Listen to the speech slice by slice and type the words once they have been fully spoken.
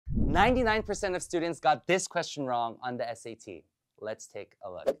99% of students got this question wrong on the SAT. Let's take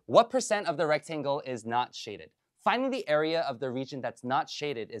a look. What percent of the rectangle is not shaded? Finding the area of the region that's not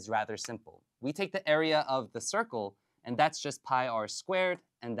shaded is rather simple. We take the area of the circle, and that's just pi r squared,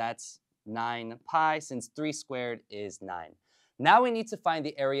 and that's 9 pi, since 3 squared is 9. Now we need to find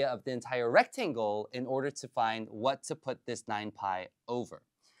the area of the entire rectangle in order to find what to put this 9 pi over.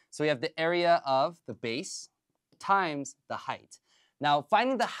 So we have the area of the base times the height. Now,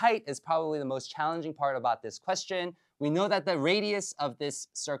 finding the height is probably the most challenging part about this question. We know that the radius of this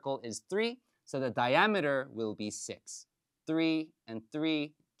circle is 3, so the diameter will be 6. 3 and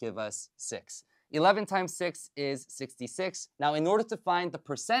 3 give us 6. 11 times 6 is 66. Now, in order to find the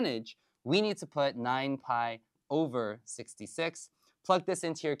percentage, we need to put 9 pi over 66. Plug this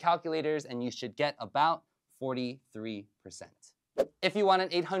into your calculators, and you should get about 43%. If you want an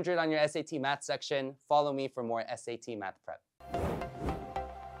 800 on your SAT math section, follow me for more SAT math prep.